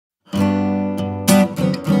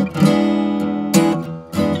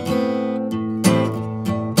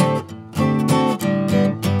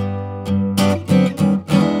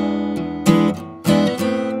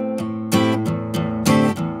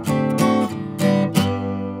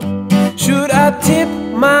I tip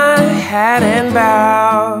my hat and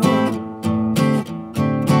bow?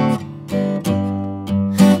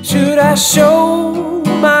 Should I show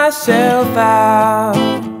myself out?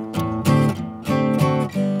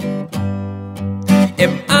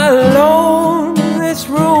 Am I alone in this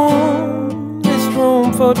room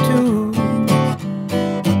for two?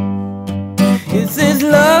 Is this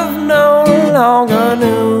love no longer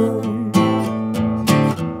new?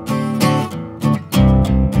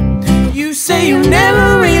 You say you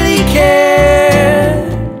never really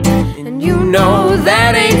cared, and you know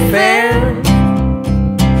that ain't fair.